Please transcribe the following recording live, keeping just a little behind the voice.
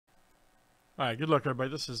All right, good luck,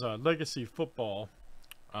 everybody. This is Legacy Football.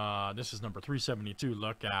 This is number 372.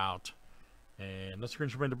 Look out. And let's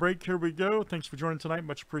screen the break. Here we go. Thanks for joining tonight.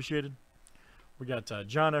 Much appreciated. We got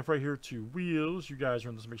John F. right here, 2 wheels. You guys are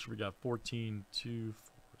on this. Make sure we got 14, 2,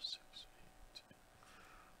 4, 6, 8.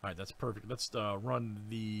 All right, that's perfect. Let's run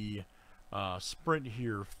the sprint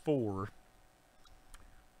here for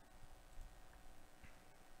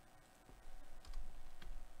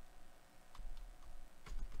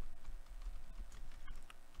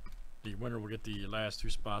the winner. Will get the last 2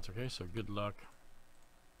 spots. Okay, so good luck.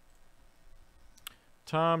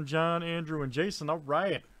 Tom, John, Andrew, and Jason. All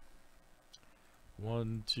right.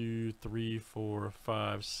 1, 2, 3, 4,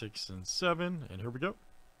 5, 6, and 7. And here we go.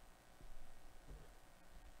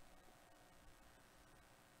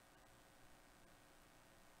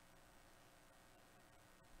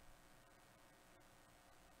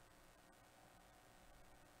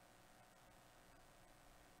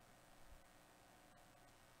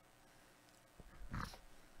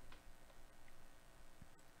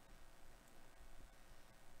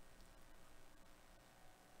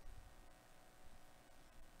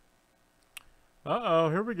 Uh-oh,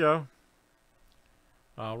 here we go.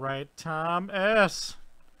 All right, Tom S.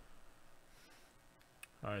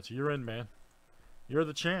 All right, so you're in, man. You're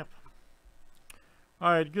the champ.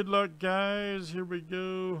 All right, good luck, guys. Here we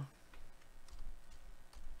go.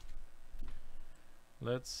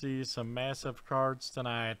 Let's see some massive cards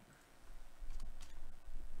tonight.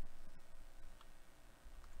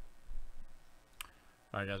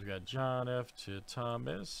 All right, guys, we got John F. to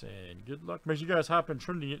Thomas, and good luck. Make sure you guys hop in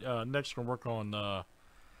Trinity. Next, we're going to work on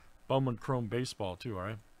Bowman Chrome Baseball, too, all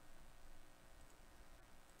right?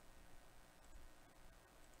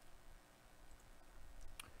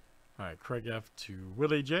 All right, Craig F. to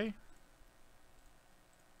Willie J.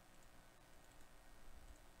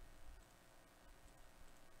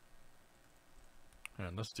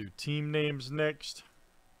 And let's do team names next.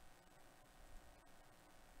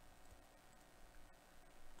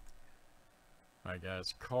 All right,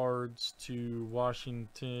 guys, cards to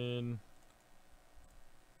Washington.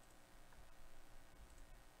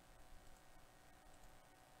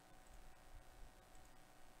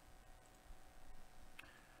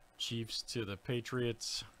 Chiefs to the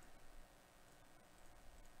Patriots.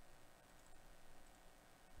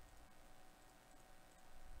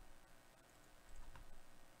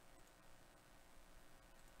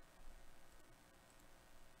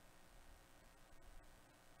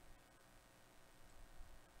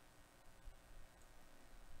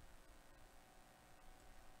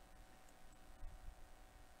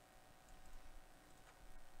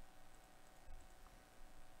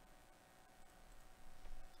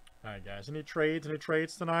 All right, guys. Any trades? Any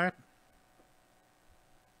trades tonight?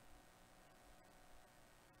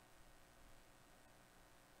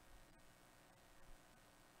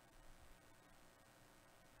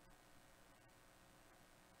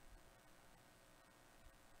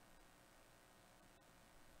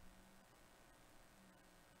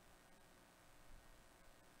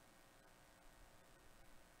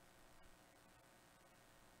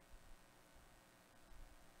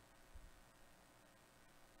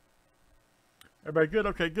 Everybody good?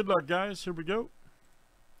 Okay, good luck, guys. Here we go.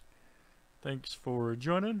 Thanks for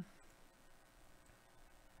joining.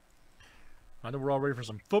 I know we're all ready for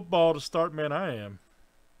some football to start. Man, I am.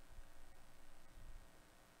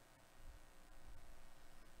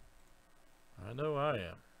 I know I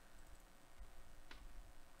am.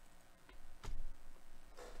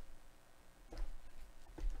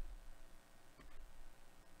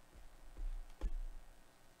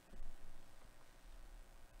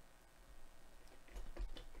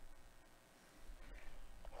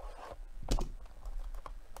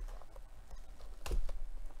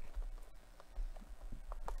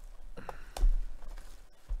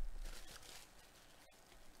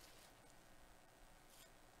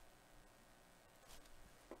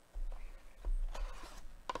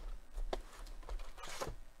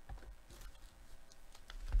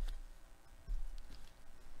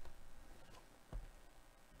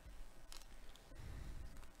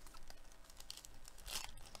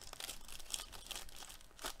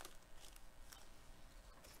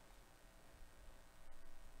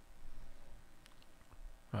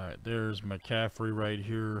 All right, there's McCaffrey right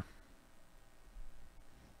here.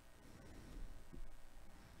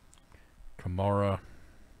 Kamara.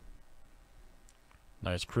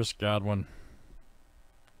 Nice Chris Godwin.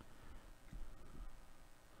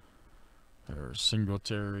 There's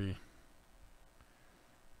Singletary.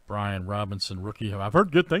 Brian Robinson, rookie. I've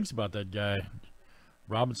heard good things about that guy.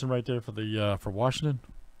 Robinson right there for the for Washington.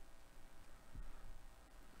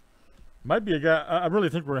 Might be a guy. I really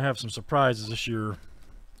think we're gonna have some surprises this year,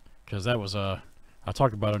 because that was I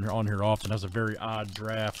talk about it on here often. That's a very odd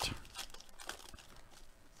draft.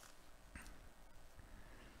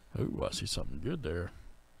 Oh, I see something good there.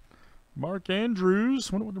 Mark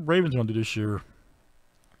Andrews. Wonder what the Ravens gonna do this year.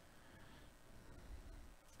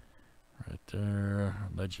 Right there,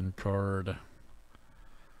 legend card.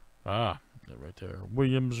 Ah, right there.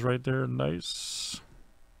 Williams right there, nice.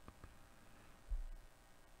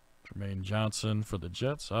 Jermaine Johnson for the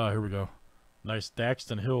Jets. Ah, here we go. Nice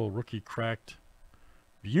Daxton Hill, rookie cracked.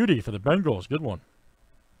 Beauty for the Bengals, good one.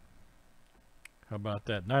 How about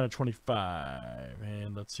that? 9/25.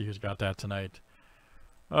 And let's see who's got that tonight.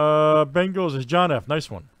 Bengals is John F. Nice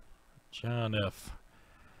one. John F.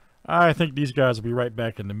 I think these guys will be right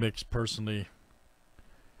back in the mix, personally.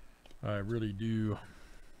 I really do.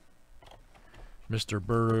 Mr.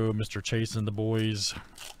 Burrow, Mr. Chase and the boys.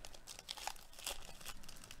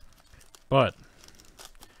 But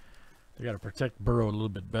they got to protect Burrow a little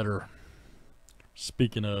bit better.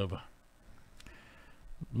 Speaking of,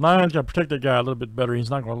 Lions got to protect that guy a little bit better. He's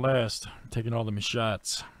not going to last. Taking all them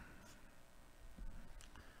shots.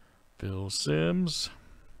 Phil Simms.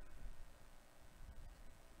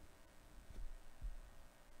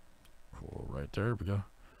 Cool, right there. Here we go.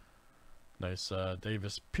 Nice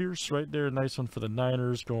Davis Pierce right there. Nice one for the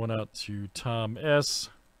Niners. Going out to Tom S.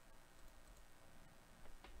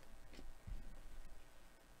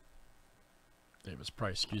 Davis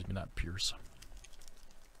Price, excuse me, not Pierce.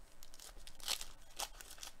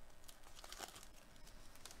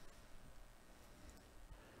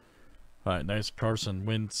 All right, nice Carson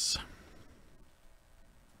Wentz.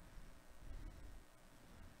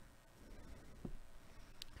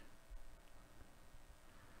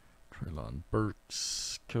 Treylon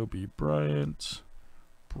Burks, Kobe Bryant,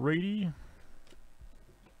 Brady.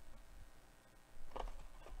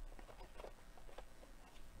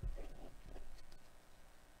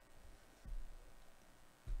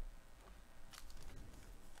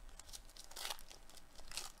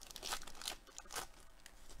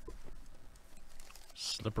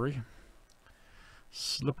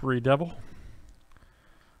 Slippery Devil.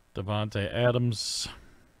 Devontae Adams.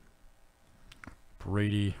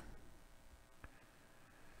 Brady.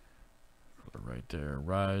 Right there.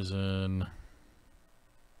 Ryzen.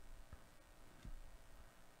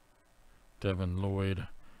 Devin Lloyd.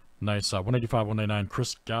 Nice. 185, 199.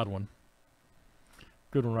 Chris Godwin.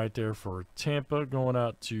 Good one right there for Tampa. Going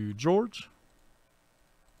out to George.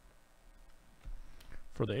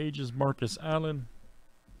 For the ages, Marcus Allen.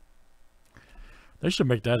 They should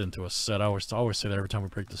make that into a set. I always say that every time we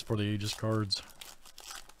break this for the ages cards.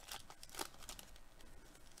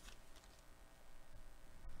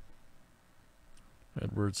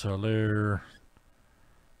 Edwards-Helaire,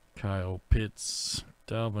 Kyle Pitts,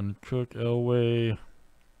 Dalvin Cook, Elway,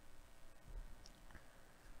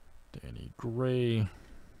 Danny Gray,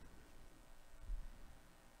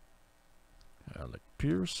 Alec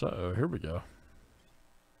Pierce. Uh-oh, here we go.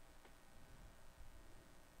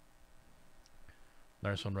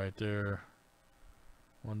 Nice one right there.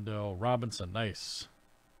 Wendell Robinson, nice.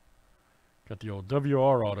 Got the old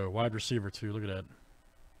WR auto, wide receiver too. Look at that.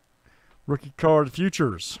 Rookie card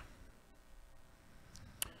futures.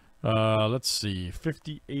 Let's see.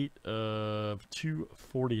 58 of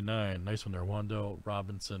 249. Nice one there, Wendell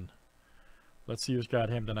Robinson. Let's see who's got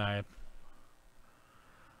him tonight.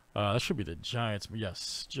 That should be the Giants.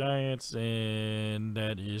 Yes, Giants, and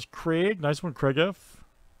that is Craig. Nice one, Craig F.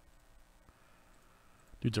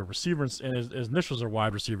 Dude's a receiver, and his initials are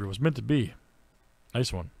wide receiver. It was meant to be.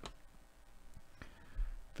 Nice one.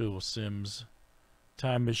 Phil Simms.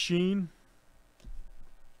 Time Machine.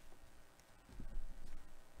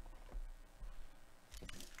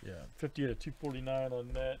 Yeah, 58 of 249 on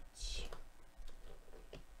that.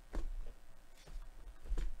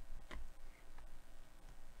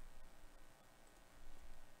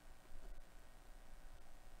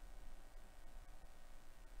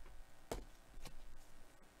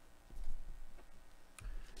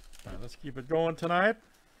 All right, let's keep it going tonight.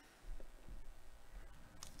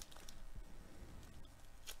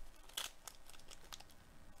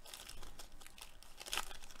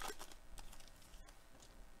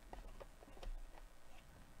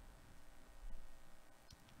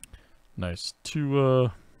 Nice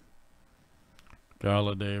Tua,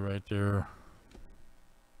 Galladay right there.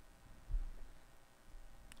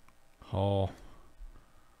 Hall.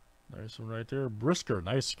 Nice one right there. Brisker,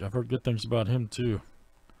 nice. I've heard good things about him too.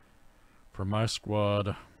 For my squad.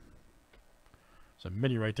 There's a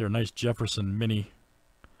mini right there. Nice Jefferson mini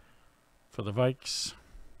for the Vikes.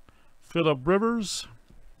 Phillip Rivers.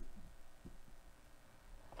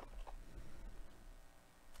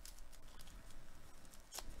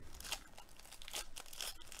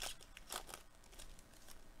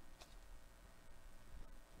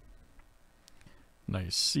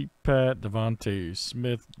 Nice C-Pat, Devontae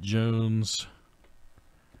Smith, Jones.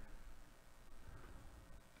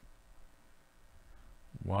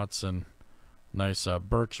 Watson. Nice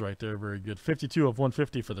Burks right there. Very good. 52 of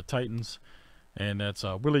 150 for the Titans. And that's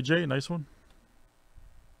Willie J. Nice one.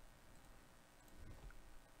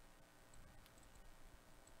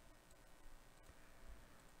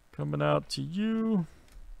 Coming out to you.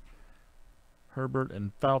 Herbert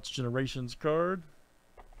and Fouts Generations card.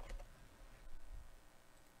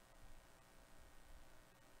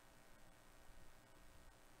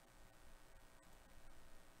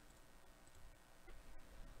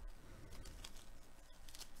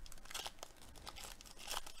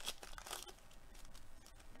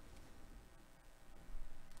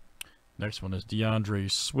 Next one is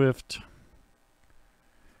DeAndre Swift,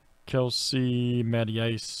 Kelsey, Matty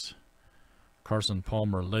Ice, Carson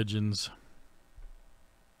Palmer Legends,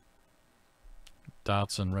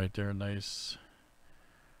 Dotson right there, nice.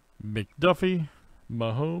 McDuffie,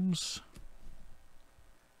 Mahomes.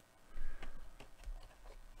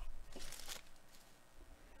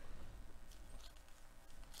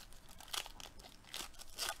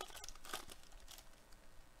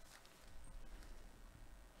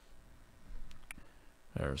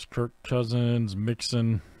 There's Kirk Cousins,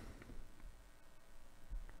 Mixon,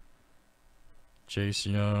 Chase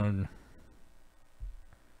Young,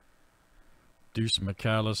 Deuce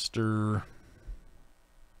McAllister,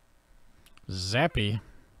 Zappy,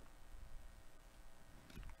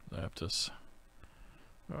 Laptis.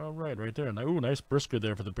 All right, right there. Ooh, nice Brisker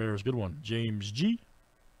there for the Bears. Good one. James G.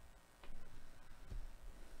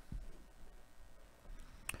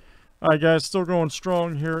 All right, guys, still going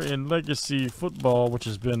strong here in Legacy Football, which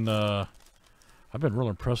has been, I've been real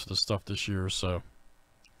impressed with the stuff this year. So,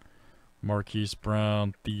 Marquise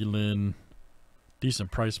Brown, Thielen, decent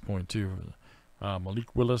price point too.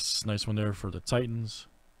 Malik Willis, nice one there for the Titans.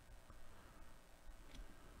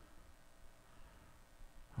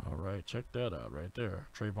 All right, check that out right there.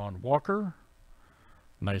 Trayvon Walker,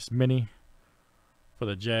 nice mini for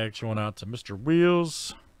the Jags, showing out to Mr.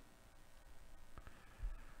 Wheels.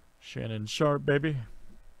 Shannon Sharp, baby.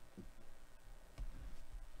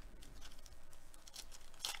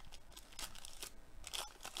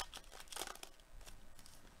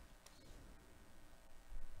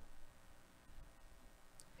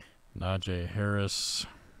 Najee Harris.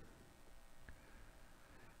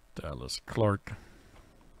 Dallas Clark.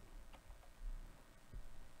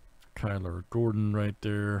 Kyler Gordon right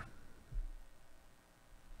there.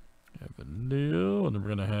 Evan Neal. And then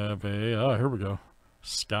we're going to have a, here we go.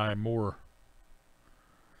 Sky Moore.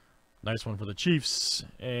 Nice one for the Chiefs.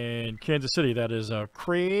 And Kansas City, that is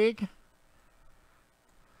Craig.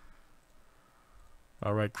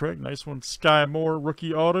 All right, Craig, nice one. Sky Moore,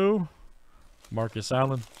 rookie auto. Marcus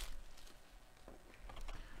Allen.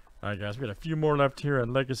 All right, guys, we got a few more left here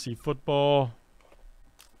in Legacy Football.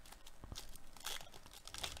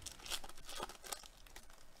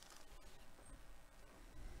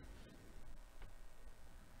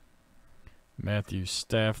 Matthew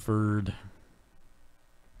Stafford,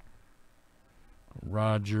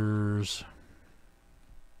 Rodgers,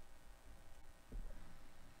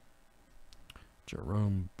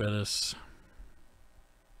 Jerome Bettis,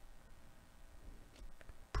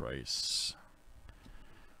 Price,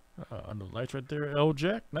 under the lights right there, L.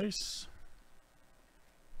 Jack, nice.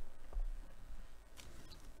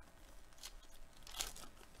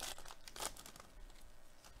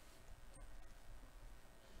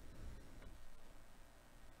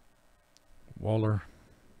 Waller,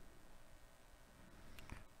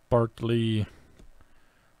 Barkley.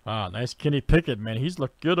 Nice Kenny Pickett, man. He's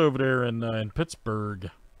looked good over there in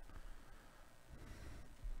Pittsburgh.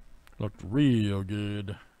 Looked real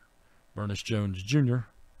good. Ernest Jones Jr.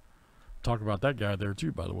 Talk about that guy there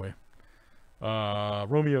too, by the way.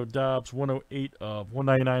 Romeo Dobbs, 108 of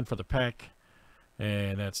 199 for the pack,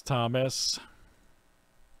 and that's Tom S.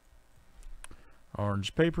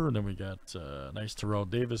 Orange paper, and then we got nice Terrell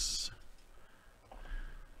Davis.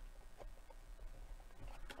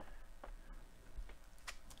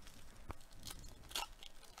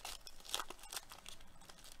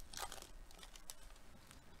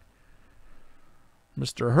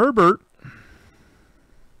 Mr. Herbert.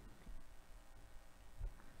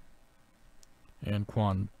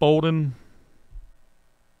 Anquan Bolden.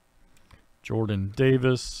 Jordan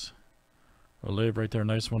Davis. Olave right there.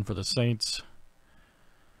 Nice one for the Saints.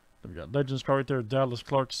 Then we got Legends card right there. Dallas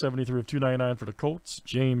Clark, 73 of 299 for the Colts.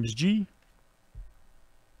 James G.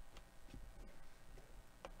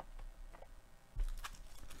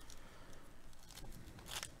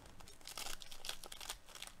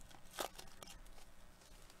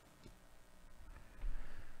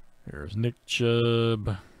 Here's Nick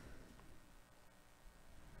Chubb.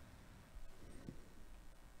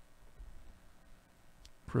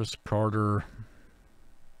 Chris Carter.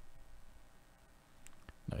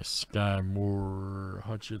 Nice Sky Moore,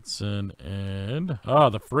 Hutchinson, and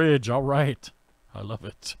the fridge. All right. I love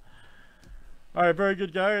it. All right, very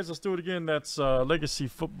good, guys. Let's do it again. That's Legacy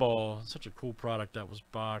Football. Such a cool product. That was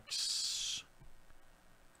box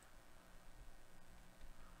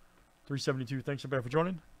 372. Thanks, everybody, for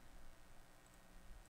joining.